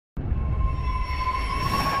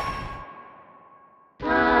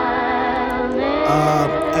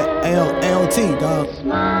T, dog.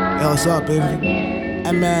 Yo, what's up, baby?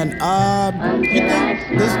 And man, you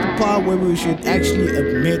think this is the part where we should actually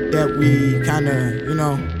admit that we kinda,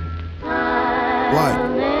 what?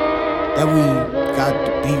 That we got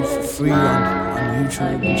the beef for free on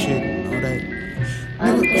YouTube and shit and all that.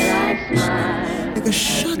 Nigga,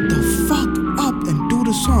 shut the fuck up and do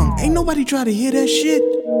the song. Ain't nobody try to hear that shit.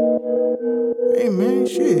 Hey man,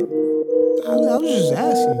 shit. I was just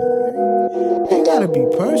asking. It gotta be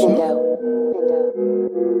personal.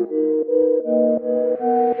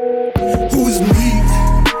 Who's me?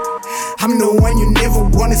 I'm the one you never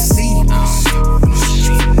wanna see.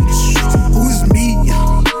 Who's me?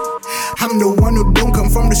 I'm the one who don't come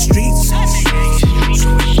from the streets.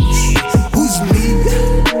 Who's me?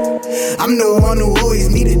 I'm the one who always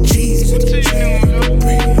needed cheese.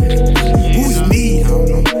 Who's me?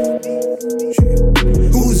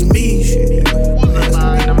 Who's me?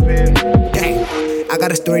 Dang, I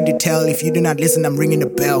got a story to tell. If you do not listen, I'm ringing the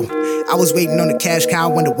bell. I was waiting on the cash cow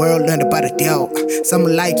when the world learned about a deal.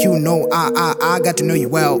 Someone like you know, I got to know you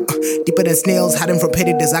well. Deeper than snails, hiding from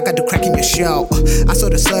predators, I got to crack in your shell. I saw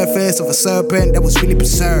the surface of a serpent that was really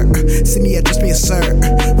berserk. See me, address me as sir.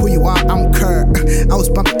 Who you are, I'm Kurt. I was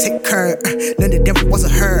bound to take Kurt. Learned the devil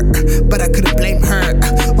wasn't her, but I couldn't blame her.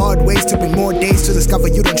 Hard ways took me more days to discover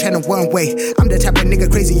you don't channel one way. I'm the type of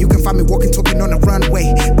nigga crazy, you can find me walking, talking on the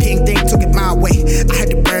runway. Pink thing took it my way. I had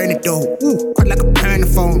to burn it though. Ooh, quite like a burn the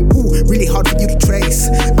phone. Ooh, really hard for you to trace.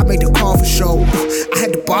 I made the call for show. I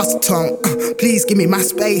had to boss the tongue. Please give me my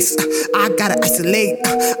space. I gotta isolate.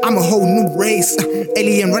 I'm a whole new race.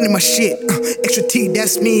 Alien running my shit. Extra T,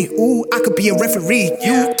 that's me. Ooh, I could be a referee.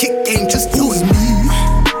 You kick game, just who's me?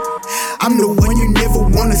 I'm the one you never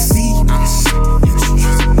wanna see.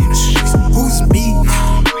 Who's me?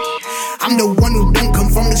 I'm the one who don't come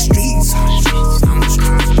from the streets.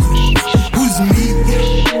 Who's me?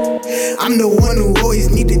 I'm the one who always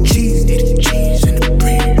need the cheese and the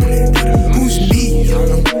bread. Who's me?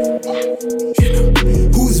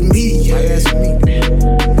 Who's me?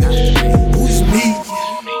 Who's me?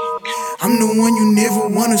 I'm the one you never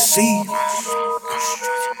wanna see.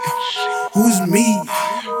 Who's me?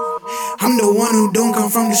 I'm the one who don't come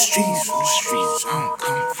from the streets.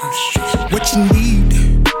 What you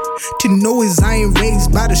need to know is I ain't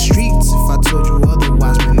raised by the streets. If I told you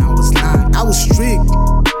otherwise, man, I was lying. I was strict.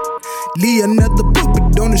 Lee, another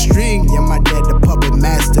puppet on the string. Yeah, my dad, the puppet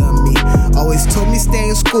master of me. Always told me stay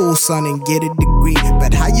in school, son, and get a degree.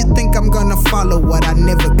 But how you think I'm gonna follow what I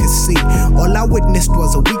never could see? All I witnessed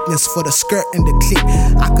was a weakness for the skirt and the clip.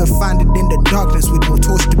 I could find it in the darkness with no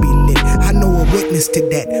torch to be lit. I know a witness to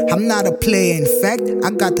that. I'm not a player, in fact.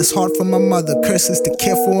 I got this heart from my mother. Curses to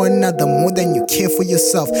care for another more than you care for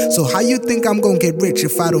yourself. So how you think I'm gonna get rich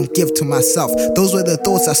if I don't give to myself? Those were the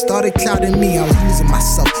thoughts that started clouding me. I was losing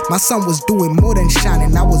myself. My son was doing more than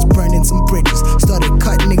shining. I was burning some bridges. Started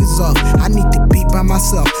cutting niggas off. I need to be by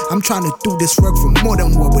myself. I'm trying to do this work for more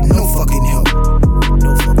than what with no fucking help.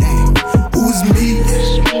 No fucking damn. Who's me?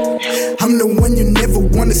 I'm the one you never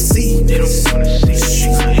wanna see.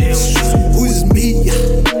 Who's me?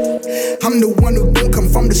 I'm the one who don't come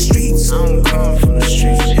from the streets.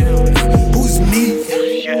 Who's me?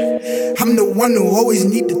 I'm the one who always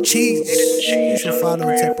need the cheese. You should follow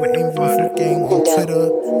typa info gang on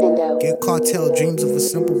Twitter. Get Cartel Dreams of a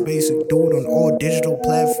Simple Basic Dude on all digital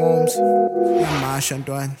platforms. Yeah, Masha,